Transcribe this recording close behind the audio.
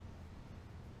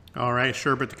All right,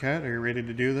 Sherbet the cat, are you ready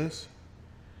to do this?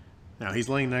 Now, he's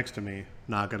laying next to me,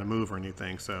 not going to move or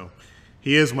anything, so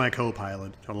he is my co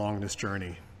pilot along this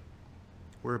journey.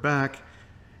 We're back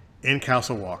in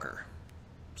Castle Walker,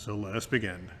 so let us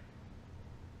begin.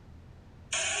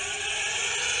 It's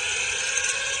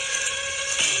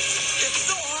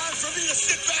so hard for me to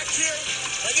sit back here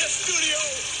in this studio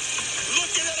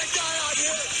looking at a guy out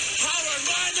here hollering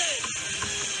my name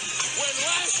when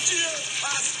last year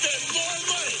I spent more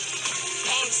money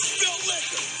on spilled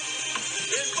liquor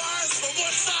in bars from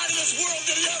one side of this world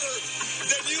to the other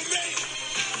than you made.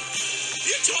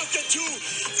 You're talking to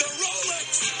the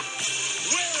Rolex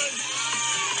wearing,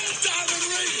 diamond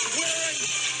ring wearing,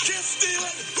 kiss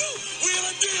stealing,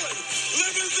 wheeling dealing,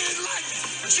 limousine riding,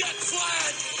 jet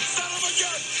flying, son of a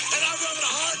gun, and I'm having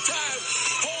a hard time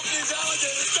holding these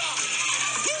alligators down.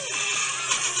 Woo!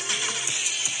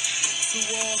 To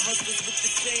all husbands with the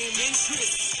same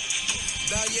interests.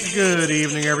 Good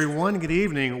evening, everyone. Good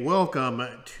evening. Welcome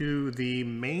to the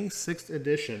May 6th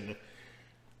edition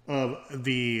of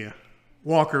the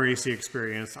Walker AC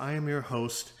Experience. I am your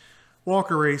host,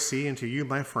 Walker AC, and to you,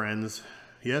 my friends,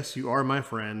 yes, you are my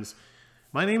friends,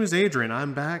 my name is Adrian.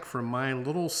 I'm back from my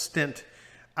little stint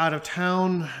out of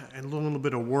town and a little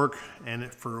bit of work, and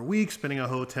for a week, spending a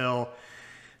hotel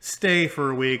stay for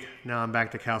a week. Now I'm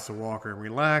back to Castle Walker and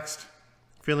relaxed,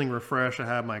 feeling refreshed. I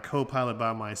have my co-pilot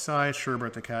by my side,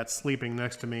 Sherbert the cat, sleeping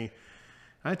next to me.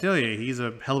 I tell you, he's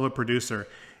a hell of a producer.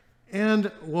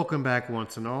 And welcome back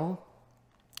once and all.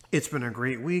 It's been a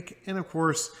great week, and of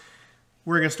course,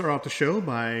 we're going to start off the show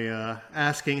by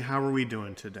asking, how are we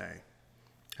doing today?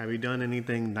 Have you done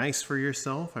anything nice for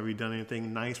yourself? Have you done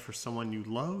anything nice for someone you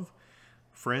love?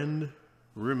 Friend,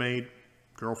 roommate,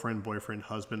 girlfriend, boyfriend,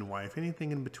 husband, wife,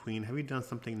 anything in between? Have you done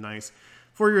something nice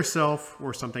for yourself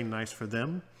or something nice for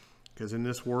them? Because in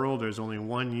this world, there's only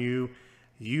one you.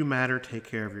 You matter. Take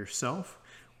care of yourself.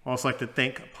 I'd also like to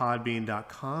thank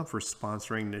Podbean.com for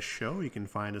sponsoring this show. You can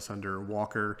find us under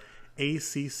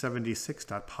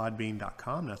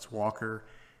WalkerAC76.podbean.com. That's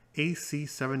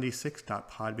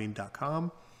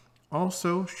WalkerAC76.podbean.com.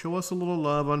 Also, show us a little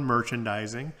love on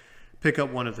merchandising. Pick up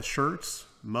one of the shirts,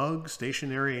 mugs,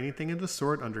 stationery, anything of the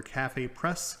sort under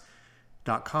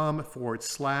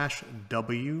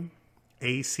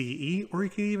cafepress.com/WACE, or you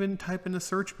can even type in the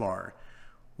search bar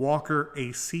Walker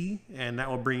AC, and that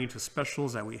will bring you to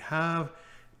specials that we have,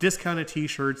 discounted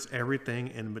t-shirts, everything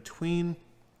in between.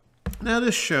 Now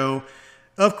this show,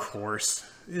 of course,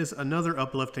 is another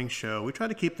uplifting show. We try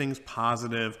to keep things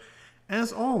positive,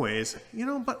 as always,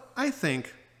 but I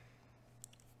think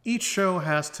each show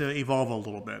has to evolve a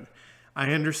little bit.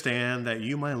 I understand that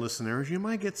you, my listeners, you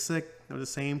might get sick of the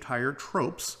same tired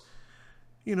tropes,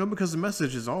 because the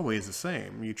message is always the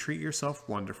same. You treat yourself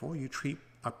wonderful. You treat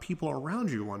people around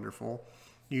you wonderful.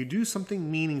 You do something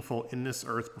meaningful in this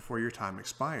earth before your time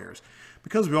expires.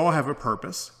 Because we all have a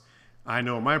purpose. I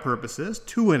know what my purpose is,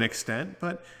 to an extent,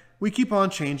 but we keep on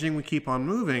changing, we keep on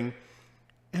moving.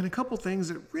 And a couple things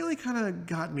that really kind of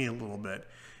got me a little bit.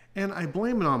 And I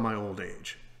blame it on my old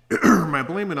age. I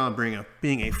blame it on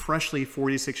being a freshly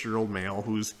 46-year-old male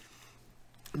who's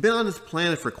been on this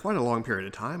planet for quite a long period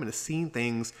of time and has seen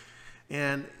things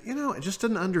and, I just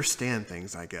didn't understand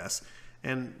things, I guess.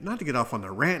 And not to get off on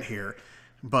the rant here,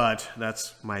 but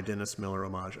that's my Dennis Miller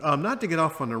homage. Not to get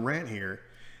off on the rant here,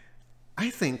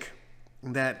 I think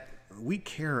that we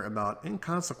care about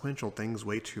inconsequential things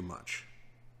way too much.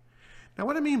 Now,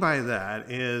 what I mean by that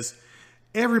is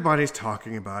everybody's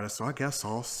talking about it, so I guess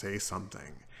I'll say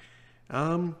something.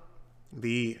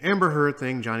 The Amber Heard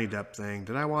thing, Johnny Depp thing,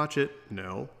 did I watch it?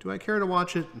 No. Do I care to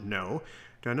watch it? No.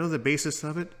 Do I know the basis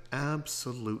of it?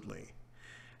 Absolutely.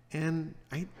 And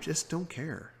I just don't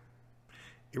care.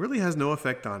 It really has no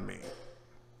effect on me.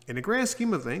 In the grand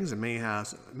scheme of things, it may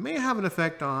have an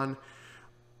effect on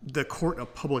the court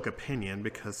of public opinion,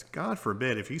 because God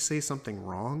forbid, if you say something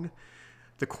wrong,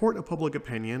 the court of public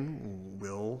opinion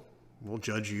will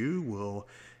judge you, will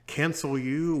cancel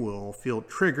you, will feel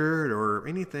triggered, or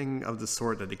anything of the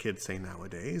sort that the kids say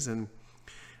nowadays. And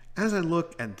as I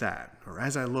look at that, or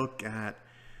as I look at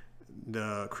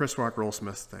the Chris Rock Will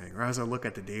Smith thing, or as I look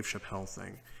at the Dave Chappelle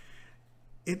thing,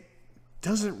 it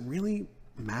doesn't really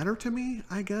matter to me,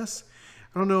 I guess.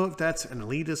 I don't know if that's an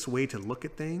elitist way to look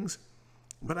at things,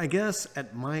 but I guess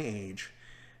at my age,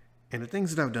 and the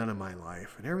things that I've done in my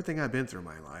life, and everything I've been through in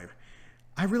my life,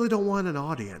 I really don't want an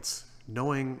audience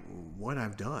knowing what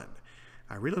I've done.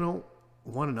 I really don't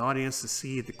want an audience to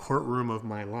see the courtroom of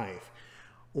my life,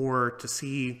 or to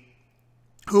see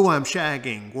who I'm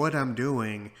shagging, what I'm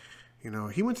doing.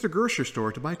 He went to the grocery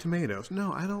store to buy tomatoes.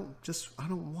 No, I don't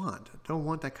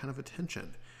want that kind of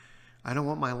attention. I don't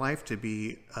want my life to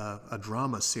be a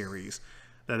drama series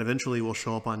that eventually will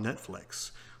show up on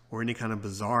Netflix, or any kind of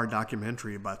bizarre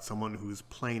documentary about someone who's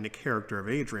playing the character of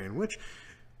Adrian, which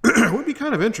would be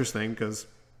kind of interesting because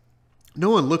no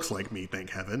one looks like me, thank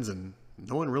heavens, and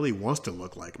no one really wants to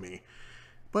look like me.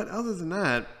 But other than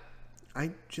that,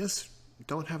 I just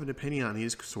don't have an opinion on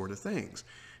these sort of things.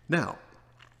 Now,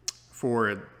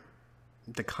 for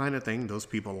the kind of thing those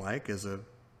people like is a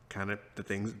kind of the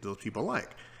things those people like.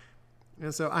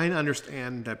 And so I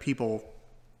understand that people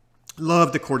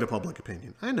love the court of public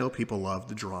opinion. I know people love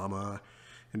the drama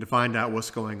and to find out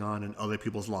what's going on in other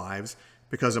people's lives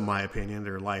because, in my opinion,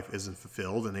 their life isn't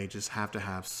fulfilled and they just have to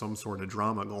have some sort of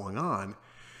drama going on.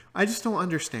 I just don't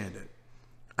understand it.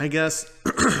 I guess,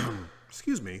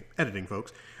 excuse me, editing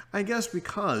folks, I guess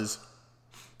because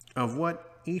of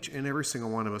what each and every single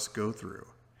one of us go through.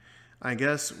 I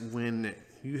guess when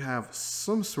you have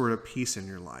some sort of peace in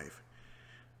your life,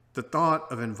 the thought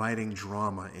of inviting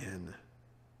drama in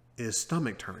is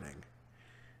stomach turning.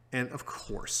 And of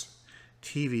course,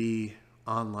 TV,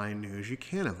 online news, you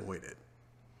can't avoid it.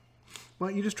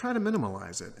 But you just try to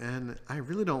minimize it. And I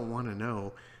really don't want to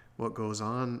know what goes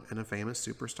on in a famous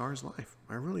superstar's life.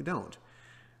 I really don't.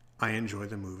 I enjoy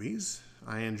the movies.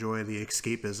 I enjoy the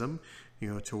escapism,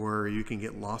 to where you can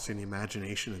get lost in the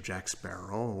imagination of Jack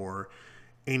Sparrow or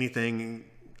anything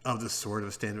of the sort of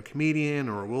a stand-up comedian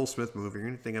or a Will Smith movie or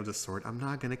anything of the sort. I'm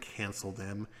not going to cancel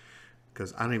them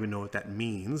because I don't even know what that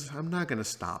means. I'm not going to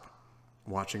stop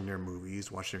watching their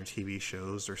movies, watching their TV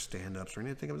shows or stand-ups or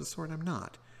anything of the sort. I'm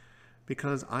not.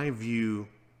 Because I view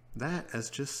that as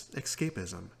just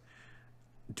escapism.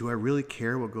 Do I really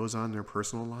care what goes on in their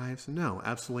personal lives? No,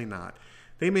 absolutely not.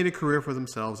 They made a career for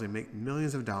themselves. They make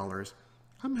millions of dollars.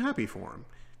 I'm happy for them.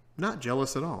 Not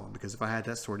jealous at all, because if I had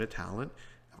that sort of talent,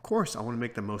 of course I want to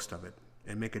make the most of it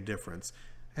and make a difference.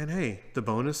 And hey, the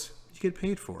bonus, you get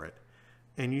paid for it.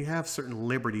 And you have certain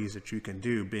liberties that you can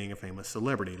do being a famous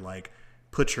celebrity, like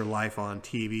put your life on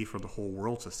TV for the whole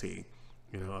world to see.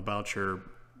 About your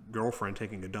girlfriend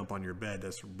taking a dump on your bed.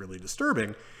 That's really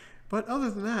disturbing. But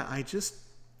other than that, I just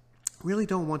really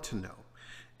don't want to know.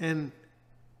 And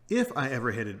if I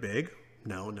ever hit it big,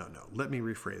 no. Let me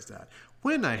rephrase that.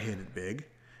 When I hit it big,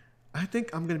 I think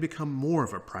I'm going to become more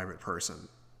of a private person.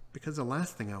 Because the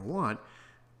last thing I want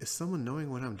is someone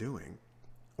knowing what I'm doing.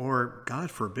 Or,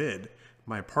 God forbid,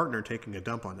 my partner taking a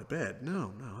dump on the bed.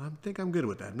 No, I think I'm good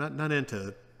with that. I'm not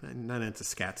into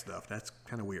scat stuff. That's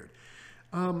kind of weird.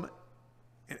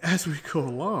 As we go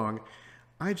along,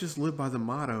 I just live by the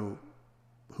motto,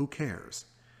 who cares?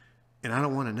 And I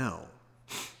don't want to know.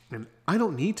 And I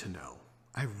don't need to know.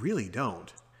 I really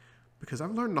don't. Because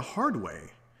I've learned the hard way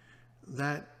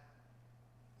that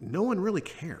no one really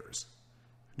cares.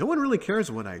 No one really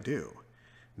cares what I do.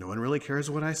 No one really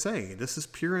cares what I say. This is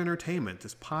pure entertainment.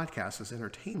 This podcast is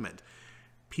entertainment.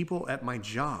 People at my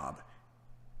job,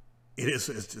 it's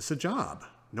just a job.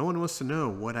 No one wants to know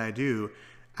what I do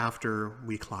after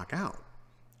we clock out.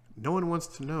 No one wants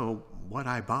to know what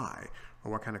I buy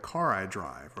or what kind of car I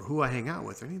drive or who I hang out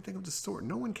with or anything of the sort.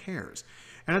 No one cares.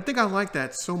 And I think I like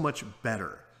that so much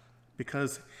better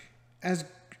because as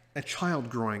a child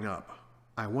growing up,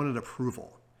 I wanted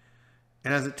approval.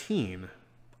 And as a teen,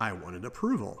 I wanted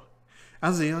approval.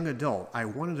 As a young adult, I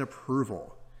wanted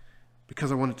approval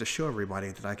because I wanted to show everybody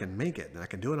that I can make it and I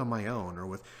can do it on my own or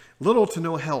with little to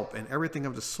no help and everything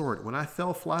of the sort. When I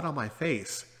fell flat on my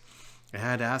face and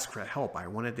had to ask for help, I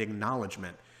wanted the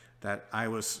acknowledgement that I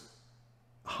was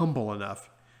humble enough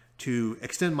to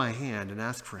extend my hand and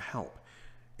ask for help.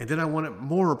 And then I wanted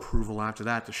more approval after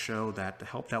that to show that the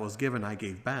help that was given, I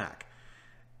gave back.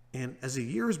 And as the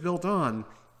years built on,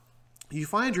 you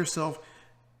find yourself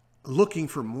looking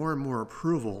for more and more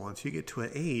approval until you get to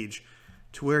an age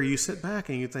to where you sit back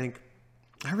and you think,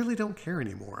 I really don't care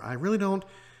anymore.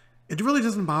 It really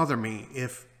doesn't bother me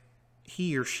if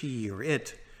he or she or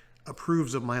it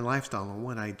approves of my lifestyle and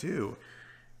what I do.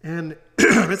 And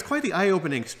it's quite the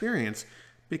eye-opening experience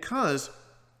because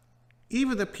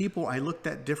even the people I looked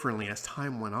at differently as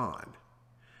time went on,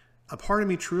 a part of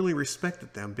me truly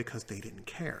respected them because they didn't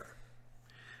care.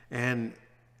 And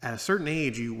at a certain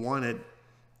age, you wanted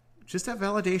just that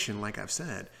validation, like I've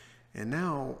said. And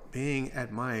now, being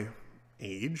at my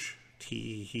age,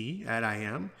 I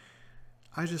am,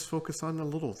 I just focus on the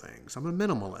little things. I'm a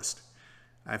minimalist.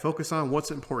 I focus on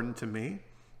what's important to me.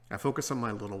 I focus on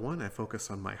my little one. I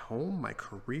focus on my home, my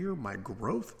career, my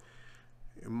growth,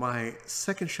 my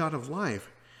second shot of life.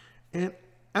 And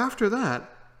after that,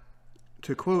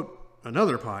 to quote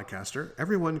another podcaster,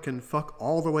 everyone can fuck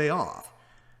all the way off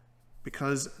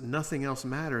because nothing else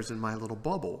matters in my little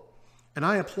bubble. And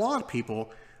I applaud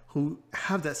people who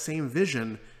have that same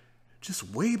vision just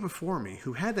way before me,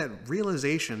 who had that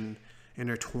realization in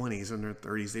their 20s and their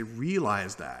 30s. They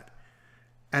realized that.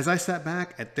 As I sat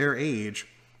back at their age,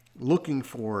 looking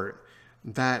for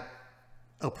that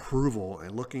approval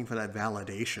and looking for that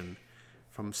validation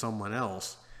from someone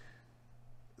else,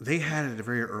 they had it at a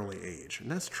very early age.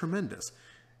 And that's tremendous.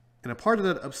 And a part of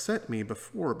that upset me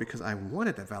before because I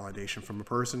wanted that validation from a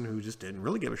person who just didn't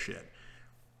really give a shit.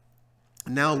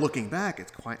 Now looking back,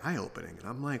 it's quite eye-opening. And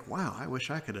I'm like, wow, I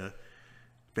wish I could have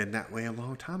been that way a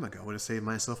long time ago. It would have saved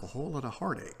myself a whole lot of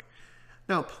heartache.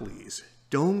 Now, please,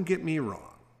 don't get me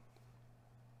wrong.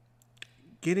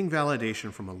 Getting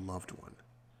validation from a loved one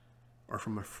or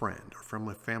from a friend or from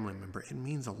a family member, it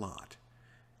means a lot.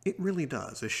 It really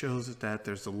does. It shows that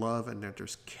there's a love and that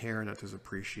there's care and that there's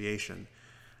appreciation.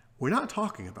 We're not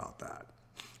talking about that.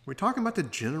 We're talking about the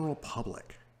general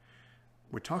public.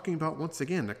 We're talking about, once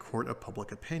again, the court of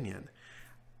public opinion.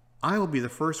 I will be the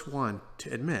first one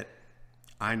to admit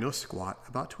I know squat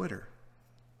about Twitter.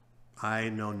 I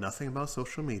know nothing about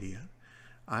social media.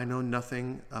 I know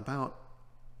nothing about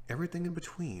everything in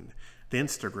between. The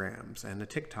Instagrams and the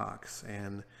TikToks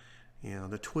and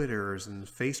the Twitters and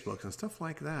Facebooks and stuff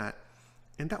like that.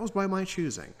 And that was by my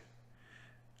choosing.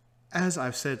 As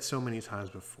I've said so many times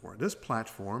before, this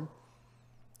platform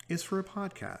is for a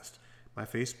podcast. My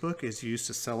Facebook is used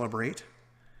to celebrate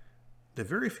the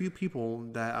very few people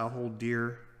that I hold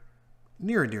near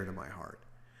and dear to my heart.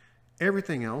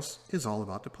 Everything else is all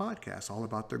about the podcast, all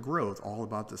about the growth, all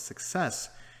about the success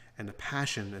and the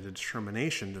passion and the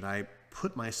determination that I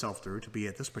put myself through to be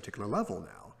at this particular level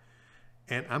now.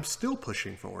 And I'm still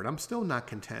pushing forward. I'm still not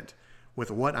content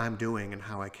with what I'm doing and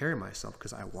how I carry myself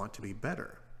because I want to be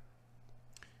better.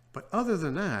 But other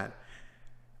than that,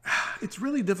 it's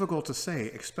really difficult to say,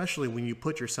 especially when you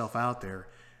put yourself out there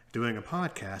doing a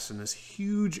podcast in this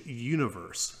huge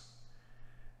universe.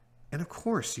 And of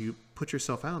course, you put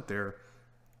yourself out there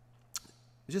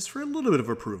just for a little bit of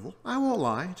approval. I won't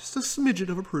lie, just a smidgen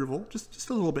of approval, just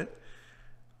a little bit.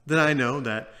 Then I know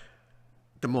that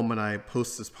the moment I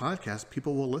post this podcast,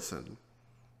 people will listen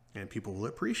and people will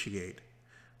appreciate.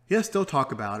 Yes, they'll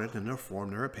talk about it and they'll form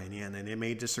their opinion and they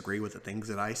may disagree with the things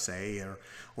that I say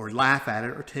or laugh at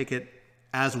it or take it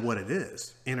as what it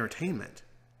is, entertainment.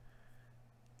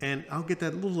 And I'll get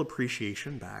that little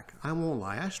appreciation back. I won't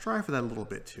lie, I strive for that a little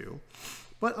bit too.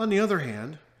 But on the other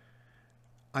hand,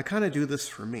 I kind of do this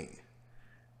for me.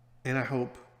 And I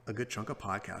hope a good chunk of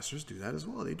podcasters do that as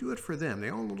well. They do it for them,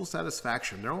 their own little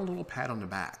satisfaction, their own little pat on the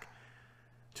back.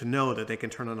 To know that they can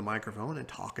turn on the microphone and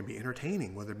talk and be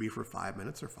entertaining, whether it be for 5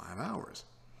 minutes or 5 hours.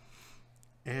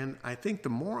 And I think the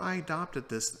more I adopted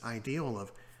this ideal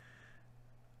of,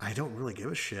 I don't really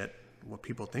give a shit what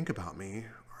people think about me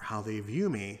or how they view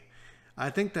me, I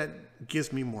think that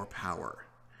gives me more power.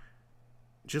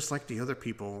 Just like the other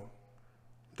people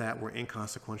that were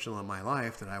inconsequential in my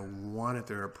life, that I wanted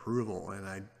their approval and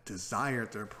I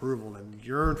desired their approval and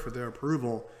yearned for their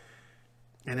approval.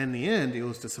 And in the end, it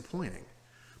was disappointing.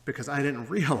 Because I didn't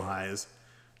realize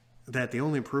that the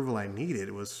only approval I needed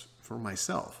was for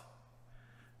myself.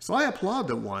 So I applaud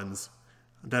the ones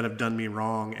that have done me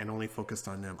wrong and only focused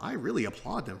on them. I really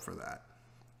applaud them for that.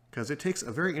 Because it takes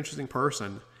a very interesting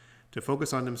person to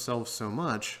focus on themselves so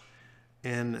much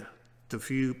and the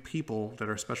few people that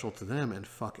are special to them and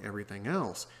fuck everything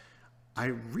else. I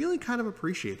really kind of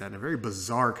appreciate that in a very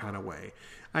bizarre kind of way.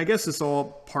 I guess it's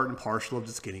all part and parcel of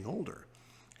just getting older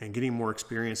and getting more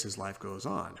experience as life goes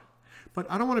on. But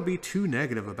I don't want to be too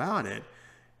negative about it.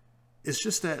 It's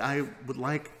just that I would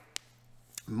like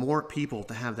more people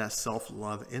to have that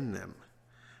self-love in them,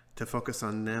 to focus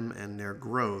on them and their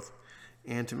growth,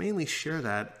 and to mainly share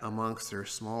that amongst their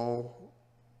small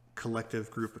collective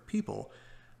group of people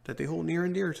that they hold near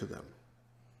and dear to them.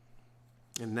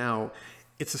 And now,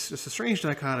 it's a strange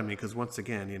dichotomy because once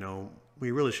again, we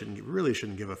really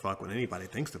shouldn't give a fuck what anybody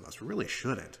thinks of us. We really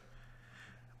shouldn't.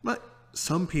 But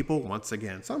some people, once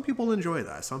again, some people enjoy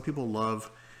that. Some people love,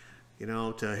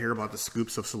 to hear about the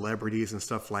scoops of celebrities and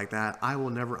stuff like that. I will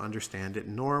never understand it,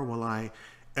 nor will I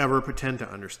ever pretend to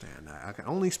understand that. I can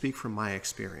only speak from my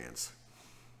experience.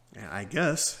 And I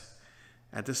guess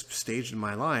at this stage in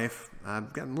my life,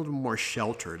 I've gotten a little more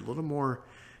sheltered, a little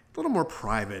more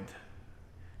private.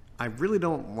 I really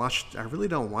don't watch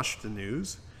the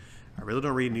news. I really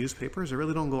don't read newspapers. I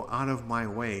really don't go out of my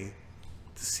way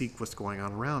to seek what's going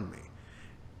on around me.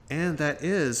 And it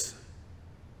is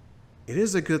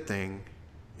a good thing,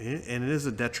 and it is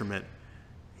a detriment,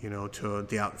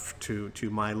 to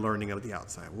my learning of the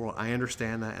outside world. I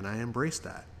understand that and I embrace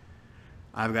that.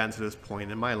 I've gotten to this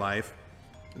point in my life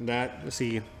that,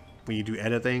 when you do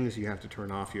edit things, you have to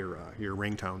turn off your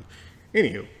ringtone.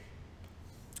 Anywho,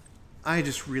 I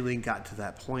just really got to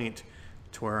that point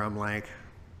to where I'm like,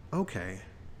 okay,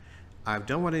 I've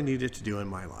done what I needed to do in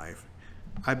my life.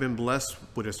 I've been blessed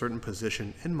with a certain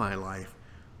position in my life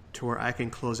to where I can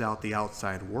close out the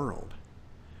outside world.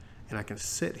 And I can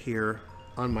sit here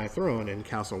on my throne in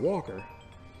Castle Walker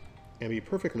and be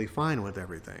perfectly fine with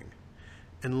everything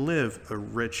and live a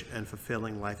rich and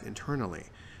fulfilling life internally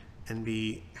and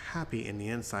be happy in the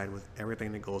inside with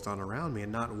everything that goes on around me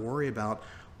and not worry about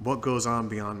what goes on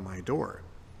beyond my door.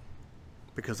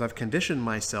 Because I've conditioned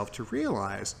myself to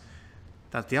realize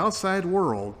that the outside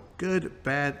world, good,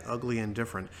 bad, ugly, and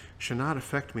different, should not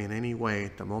affect me in any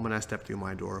way the moment I step through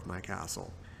my door of my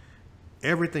castle.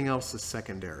 Everything else is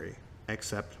secondary,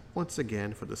 except, once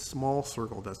again, for the small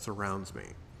circle that surrounds me.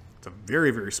 It's a very,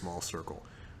 very small circle.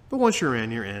 But once you're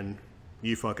in, you're in.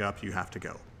 You fuck up, you have to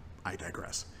go. I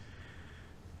digress.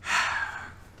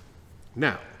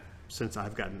 Now, since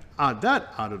I've gotten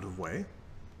that out of the way,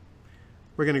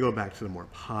 we're going to go back to the more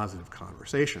positive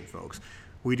conversation, folks.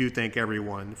 We do thank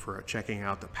everyone for checking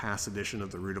out the past edition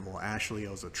of The Root of All Ashley.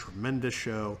 It was a tremendous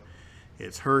show.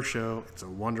 It's her show. It's a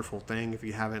wonderful thing. If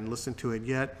you haven't listened to it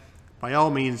yet, by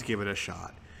all means, give it a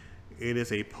shot. It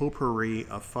is a potpourri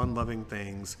of fun-loving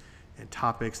things and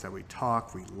topics that we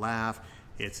talk, we laugh.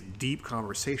 It's deep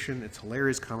conversation. It's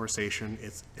hilarious conversation.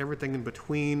 It's everything in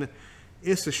between.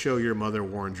 It's the show your mother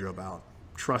warned you about.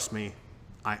 Trust me,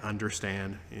 I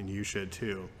understand, and you should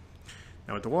too.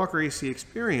 Now, with the Walker AC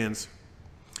Experience,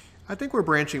 I think we're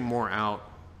branching more out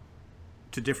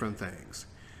to different things.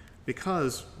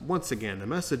 Because, once again, the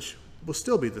message will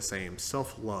still be the same.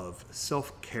 Self-love,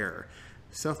 self-care,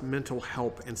 self-mental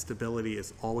health and stability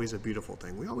is always a beautiful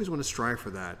thing. We always want to strive for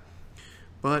that.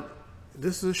 But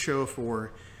this is a show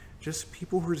for just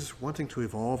people who are just wanting to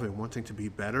evolve and wanting to be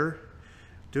better,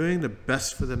 doing the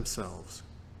best for themselves,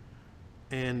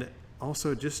 and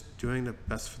also just doing the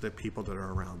best for the people that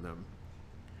are around them.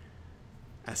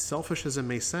 As selfish as it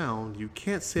may sound, you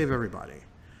can't save everybody,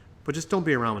 but just don't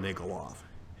be around when they go off.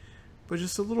 But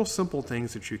just the little simple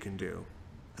things that you can do.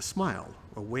 A smile,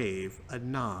 a wave, a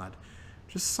nod,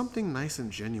 just something nice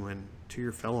and genuine to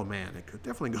your fellow man. It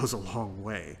definitely goes a long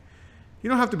way. You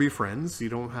don't have to be friends. You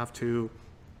don't have to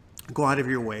go out of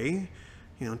your way,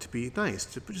 to be nice.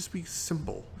 Just be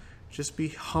simple. Just be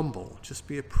humble. Just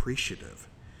be appreciative.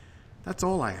 That's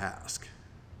all I ask.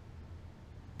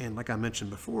 And like I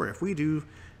mentioned before, if we do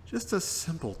just the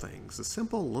simple things, the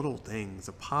simple little things,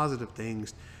 the positive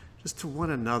things, just to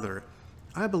one another,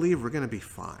 I believe we're going to be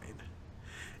fine.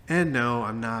 And no,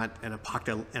 I'm not an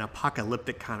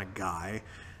apocalyptic kind of guy.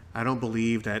 I don't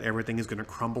believe that everything is going to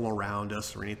crumble around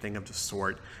us or anything of the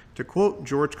sort. To quote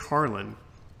George Carlin,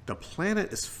 the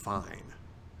planet is fine.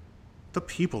 The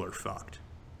people are fucked.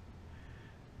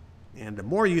 And the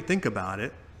more you think about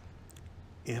it,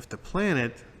 if the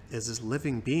planet is this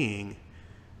living being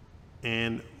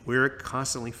and we're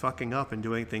constantly fucking up and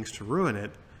doing things to ruin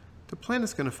it, the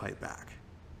planet's going to fight back.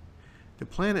 The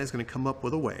planet is going to come up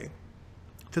with a way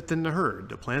to thin the herd.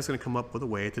 The planet's going to come up with a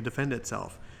way to defend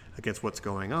itself against what's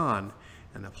going on.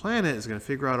 And the planet is going to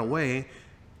figure out a way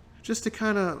just to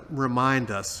kind of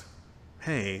remind us,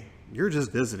 hey, you're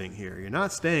just visiting here. You're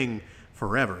not staying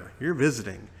forever. You're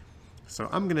visiting. So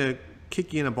I'm going to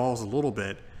kick you in the balls a little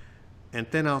bit and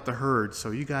thin out the herd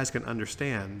so you guys can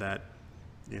understand that,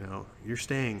 you're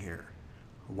staying here.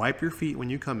 Wipe your feet when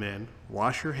you come in,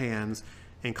 wash your hands,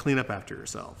 and clean up after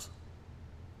yourselves.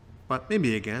 But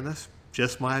maybe again, that's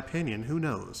just my opinion. Who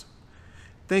knows?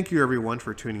 Thank you, everyone,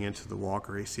 for tuning into the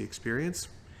Walker AC Experience.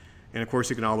 And, of course,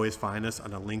 you can always find us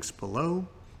on the links below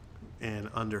and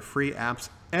under free apps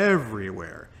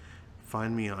everywhere.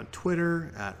 Find me on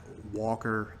Twitter at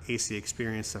Walker AC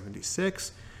Experience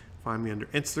 76. Find me under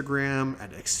Instagram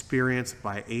at Experience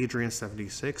by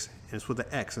Adrian76. And it's with an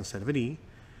X instead of an E.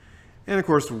 And, of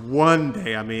course, one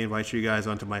day I may invite you guys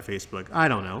onto my Facebook. I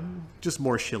don't know. Just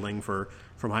more shilling for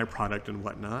my product and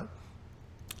whatnot.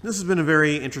 This has been a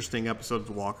very interesting episode of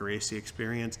the Walker AC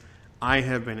Experience. I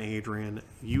have been Adrian.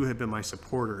 You have been my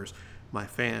supporters, my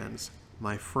fans,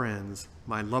 my friends,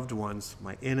 my loved ones,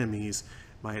 my enemies,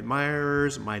 my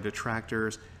admirers, my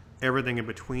detractors, everything in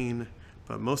between.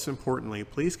 But most importantly,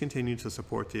 please continue to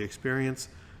support the experience,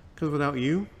 because without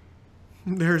you,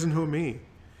 there's no me.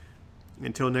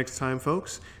 Until next time,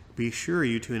 folks, be sure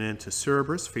you tune in to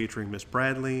Cerberus featuring Miss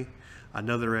Bradley,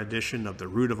 another edition of The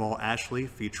Root of All Ashley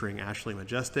featuring Ashley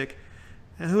Majestic,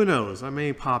 and who knows, I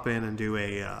may pop in and do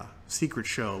a secret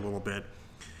show a little bit,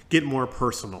 get more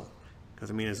personal, because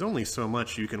there's only so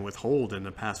much you can withhold in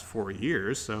the past 4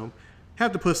 years, so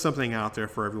have to put something out there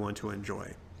for everyone to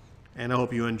enjoy. And I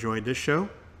hope you enjoyed this show,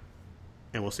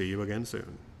 and we'll see you again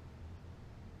soon.